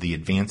legs of the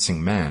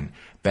advancing men,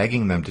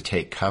 begging them to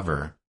take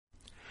cover.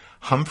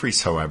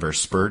 Humphreys, however,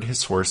 spurred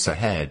his horse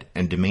ahead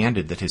and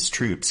demanded that his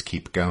troops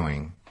keep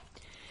going.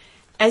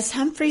 As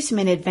Humphreys'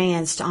 men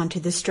advanced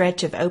onto the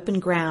stretch of open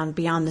ground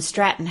beyond the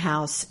Stratton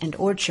House and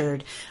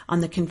orchard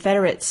on the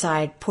Confederate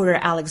side, Porter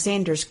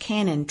Alexander's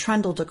cannon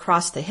trundled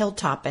across the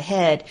hilltop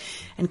ahead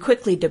and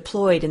quickly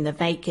deployed in the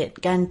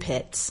vacant gun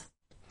pits.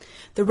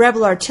 The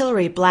rebel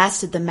artillery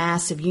blasted the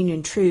mass of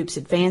Union troops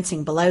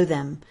advancing below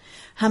them.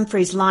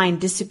 Humphreys' line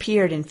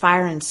disappeared in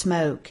fire and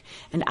smoke,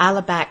 and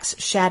Allebach's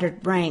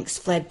shattered ranks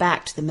fled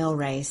back to the mill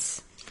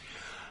race.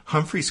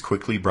 Humphreys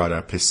quickly brought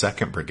up his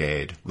 2nd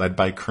Brigade, led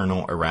by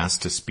Colonel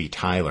Erastus B.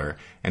 Tyler,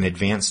 and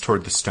advanced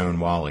toward the stone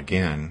wall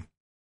again.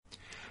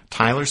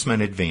 Tyler's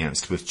men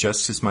advanced with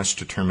just as much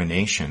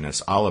determination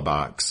as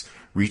Allebach's,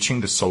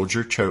 reaching the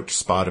soldier-choked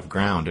spot of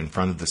ground in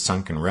front of the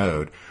sunken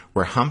road,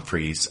 where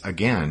Humphreys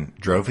again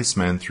drove his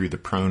men through the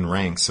prone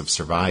ranks of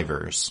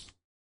survivors.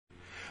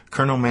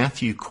 Colonel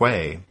Matthew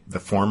Quay, the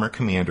former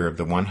commander of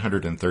the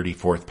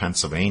 134th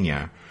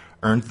Pennsylvania,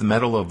 earned the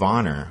Medal of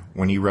Honor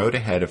when he rode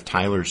ahead of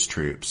Tyler's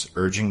troops,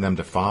 urging them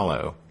to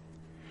follow.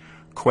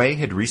 Quay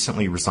had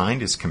recently resigned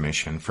his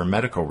commission for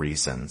medical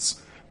reasons,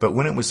 but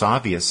when it was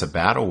obvious a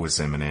battle was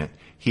imminent,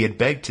 he had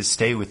begged to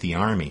stay with the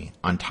Army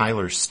on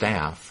Tyler's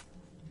staff.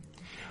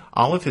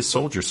 All of his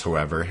soldiers,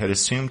 however, had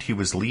assumed he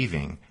was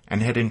leaving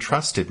and had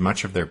entrusted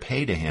much of their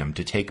pay to him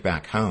to take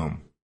back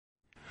home.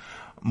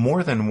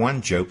 More than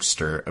one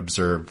jokester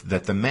observed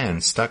that the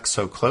men stuck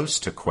so close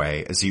to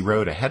Quay as he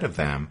rode ahead of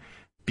them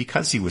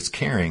because he was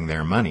carrying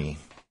their money.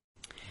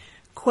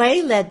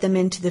 Quay led them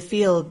into the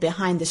field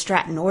behind the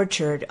Stratton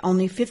Orchard,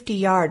 only 50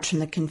 yards from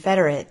the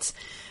Confederates,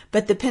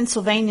 but the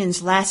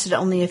Pennsylvanians lasted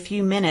only a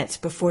few minutes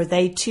before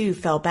they too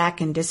fell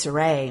back in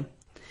disarray.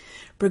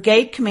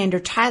 Brigade Commander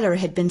Tyler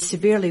had been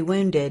severely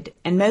wounded,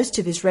 and most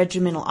of his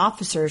regimental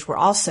officers were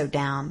also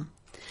down.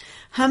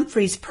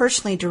 Humphreys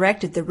personally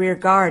directed the rear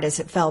guard as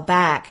it fell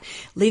back,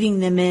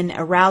 leading them in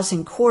a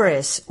rousing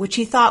chorus, which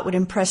he thought would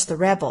impress the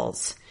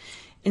rebels.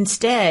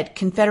 Instead,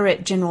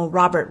 Confederate General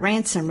Robert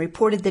Ransom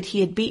reported that he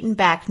had beaten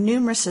back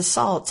numerous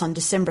assaults on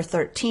December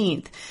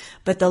 13th,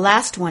 but the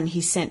last one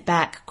he sent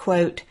back,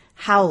 quote,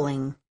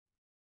 howling.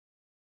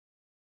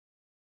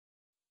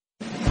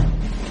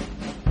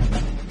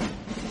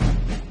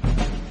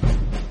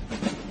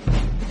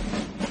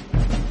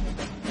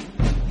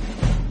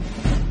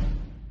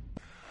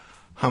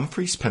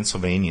 Humphrey's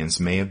Pennsylvanians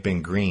may have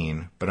been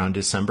green, but on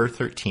December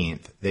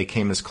 13th, they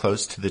came as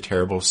close to the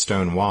terrible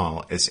stone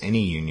wall as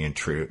any Union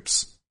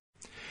troops.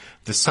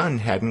 The sun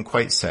hadn't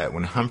quite set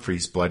when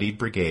Humphrey's bloodied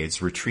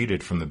brigades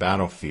retreated from the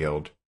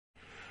battlefield.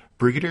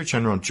 Brigadier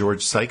General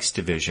George Sykes'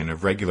 division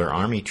of regular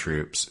army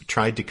troops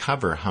tried to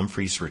cover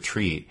Humphrey's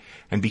retreat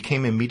and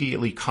became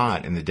immediately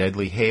caught in the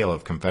deadly hail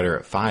of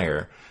Confederate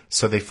fire,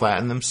 so they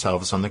flattened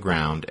themselves on the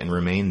ground and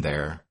remained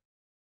there.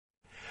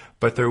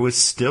 But there was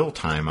still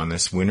time on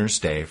this winter's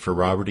day for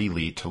Robert E.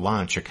 Lee to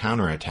launch a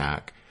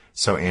counterattack,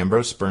 so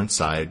Ambrose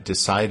Burnside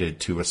decided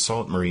to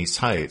assault Marye's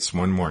Heights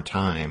one more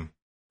time.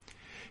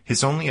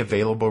 His only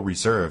available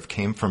reserve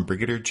came from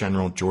Brigadier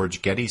General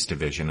George Getty's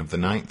division of the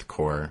 9th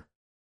Corps.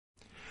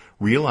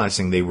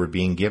 Realizing they were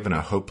being given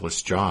a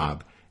hopeless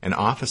job, an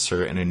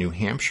officer in a New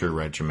Hampshire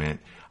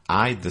regiment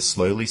eyed the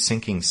slowly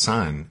sinking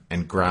sun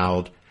and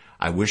growled,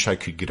 "I wish I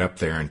could get up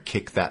there and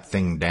kick that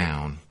thing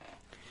down."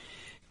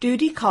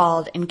 Duty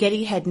called, and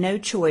Getty had no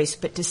choice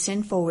but to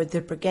send forward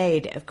the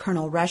brigade of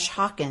Colonel Rush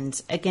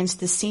Hawkins against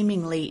the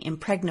seemingly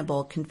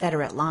impregnable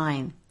Confederate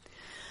line.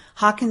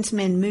 Hawkins'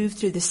 men moved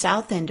through the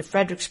south end of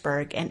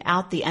Fredericksburg and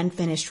out the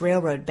unfinished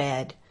railroad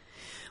bed.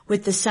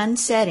 With the sun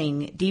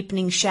setting,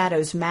 deepening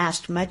shadows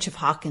masked much of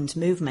Hawkins'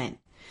 movement.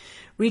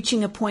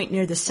 Reaching a point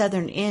near the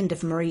southern end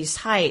of Marye's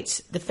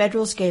Heights, the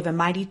Federals gave a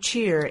mighty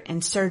cheer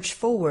and surged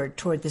forward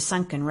toward the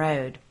sunken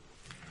road.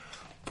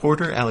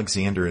 Porter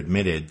Alexander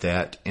admitted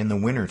that in the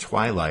winter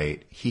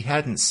twilight he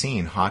hadn't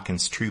seen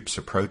Hawkins' troops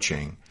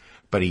approaching,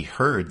 but he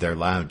heard their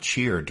loud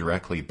cheer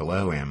directly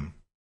below him.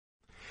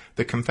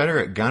 The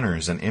Confederate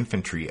gunners and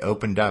infantry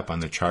opened up on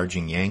the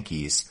charging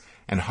Yankees,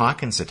 and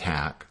Hawkins'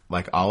 attack,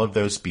 like all of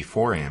those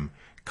before him,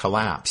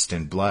 collapsed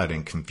in blood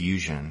and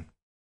confusion.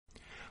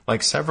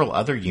 Like several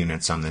other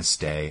units on this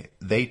day,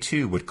 they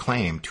too would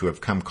claim to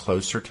have come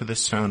closer to the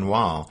stone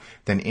wall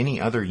than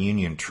any other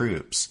Union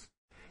troops,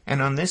 and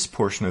on this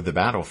portion of the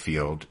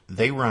battlefield,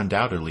 they were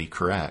undoubtedly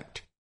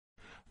correct.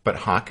 But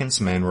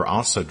Hawkins' men were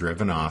also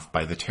driven off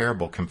by the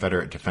terrible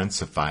Confederate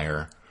defensive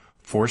fire,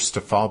 forced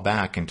to fall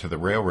back into the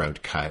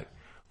railroad cut,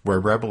 where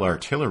rebel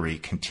artillery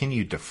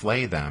continued to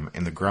flay them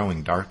in the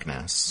growing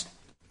darkness.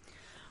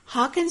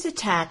 Hawkins'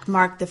 attack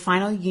marked the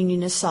final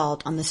Union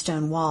assault on the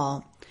stone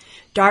wall.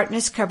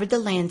 Darkness covered the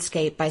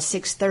landscape by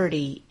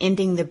 6:30,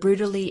 ending the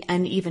brutally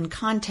uneven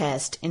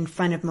contest in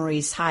front of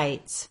Marye's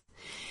Heights.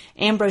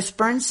 Ambrose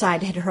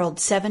Burnside had hurled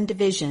 7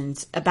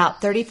 divisions,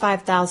 about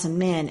 35,000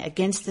 men,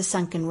 against the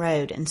sunken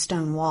road and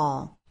stone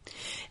wall.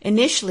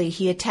 Initially,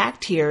 he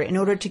attacked here in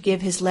order to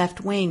give his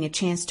left wing a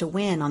chance to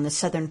win on the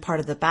southern part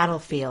of the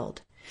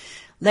battlefield.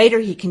 Later,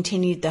 he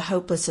continued the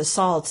hopeless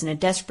assaults in a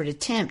desperate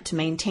attempt to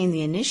maintain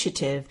the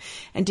initiative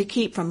and to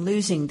keep from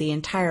losing the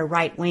entire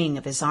right wing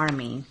of his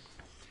army.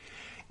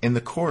 In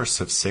the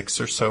course of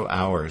 6 or so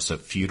hours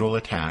of futile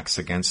attacks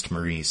against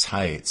Marye's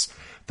Heights,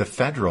 the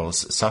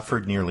Federals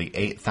suffered nearly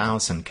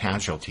 8,000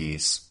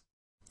 casualties.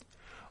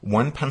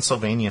 One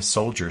Pennsylvania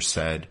soldier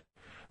said,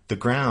 "The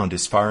ground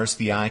as far as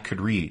the eye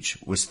could reach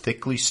was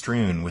thickly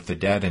strewn with the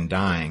dead and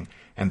dying,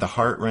 and the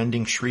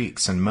heart-rending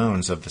shrieks and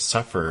moans of the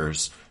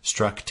sufferers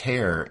struck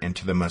terror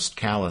into the most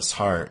callous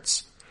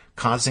hearts,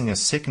 causing a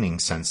sickening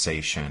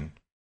sensation,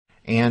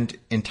 and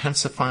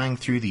intensifying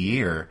through the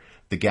ear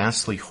the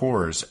ghastly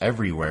horrors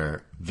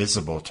everywhere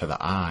visible to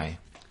the eye."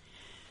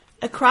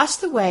 Across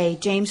the way,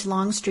 James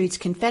Longstreet's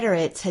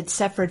Confederates had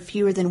suffered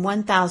fewer than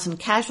 1,000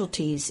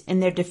 casualties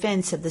in their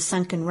defense of the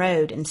sunken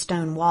road and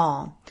stone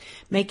wall,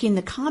 making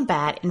the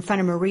combat in front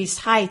of Marye's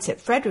Heights at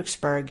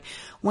Fredericksburg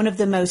one of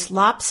the most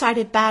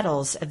lopsided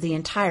battles of the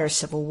entire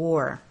Civil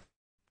War.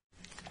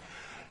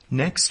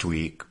 Next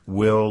week,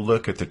 we'll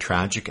look at the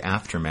tragic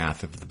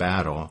aftermath of the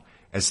battle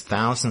as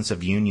thousands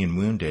of Union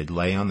wounded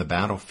lay on the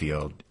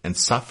battlefield and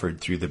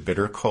suffered through the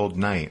bitter cold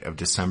night of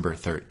December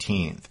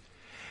 13th.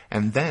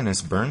 And then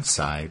as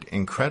Burnside,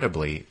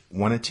 incredibly,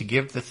 wanted to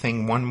give the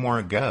thing one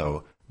more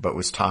go, but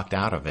was talked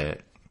out of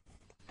it.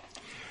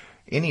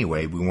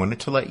 Anyway, we wanted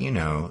to let you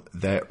know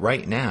that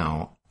right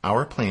now,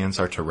 our plans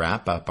are to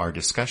wrap up our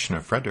discussion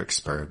of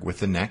Fredericksburg with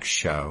the next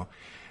show,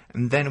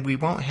 And then we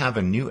won't have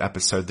a new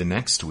episode the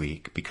next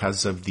week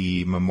because of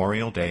the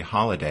Memorial Day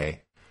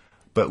holiday,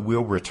 but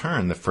we'll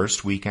return the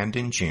first weekend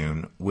in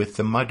June with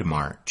the Mud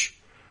March,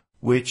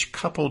 which,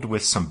 coupled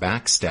with some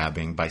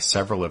backstabbing by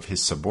several of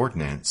his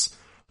subordinates,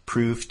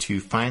 proved to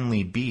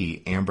finally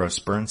be Ambrose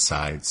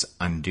Burnside's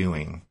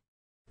undoing.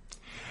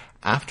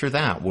 After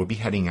that, we'll be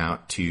heading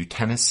out to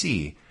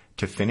Tennessee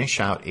to finish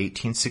out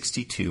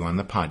 1862 on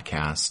the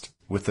podcast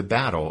with the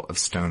Battle of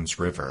Stones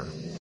River.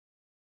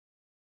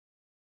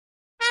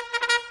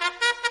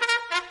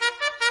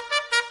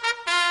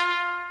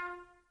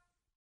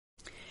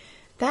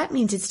 That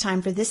means it's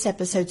time for this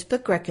episode's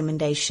book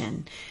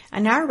recommendation.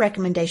 And our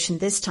recommendation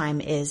this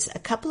time is a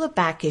couple of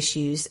back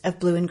issues of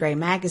Blue and Gray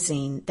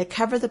magazine that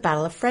cover the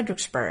Battle of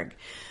Fredericksburg,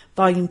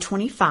 Volume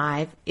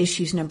 25,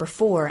 issues number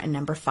 4 and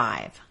number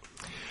 5.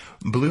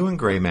 Blue and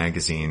Gray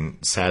magazine,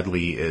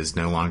 sadly, is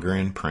no longer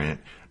in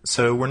print,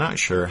 so we're not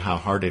sure how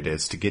hard it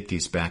is to get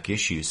these back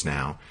issues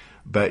now.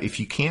 But if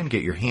you can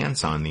get your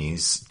hands on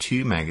these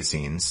two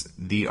magazines,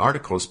 the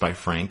articles by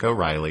Frank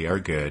O'Reilly are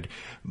good,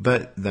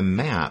 but the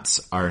maps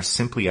are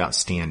simply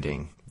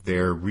outstanding.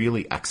 They're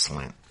really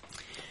excellent.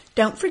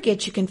 Don't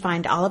forget you can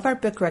find all of our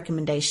book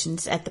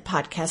recommendations at the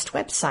podcast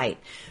website,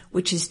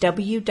 which is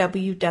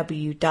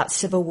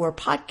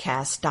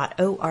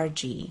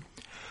www.civilwarpodcast.org.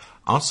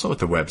 Also at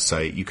the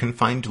website, you can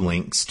find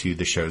links to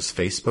the show's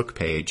Facebook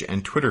page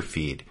and Twitter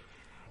feed.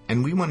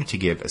 And we wanted to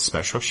give a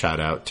special shout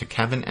out to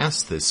Kevin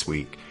S. this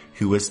week,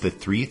 who was the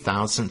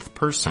 3,000th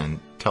person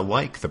to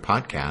like the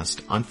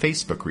podcast on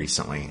Facebook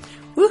recently.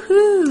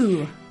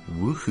 Woohoo!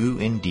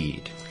 Woohoo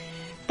indeed.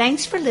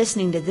 Thanks for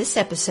listening to this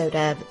episode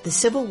of The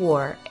Civil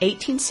War,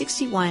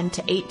 1861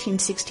 to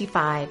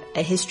 1865,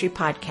 a history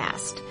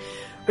podcast.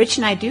 Rich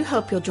and I do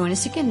hope you'll join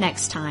us again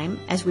next time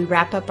as we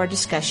wrap up our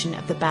discussion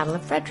of the Battle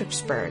of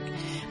Fredericksburg.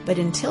 But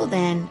until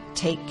then,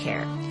 take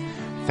care.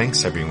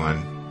 Thanks,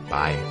 everyone.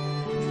 Bye.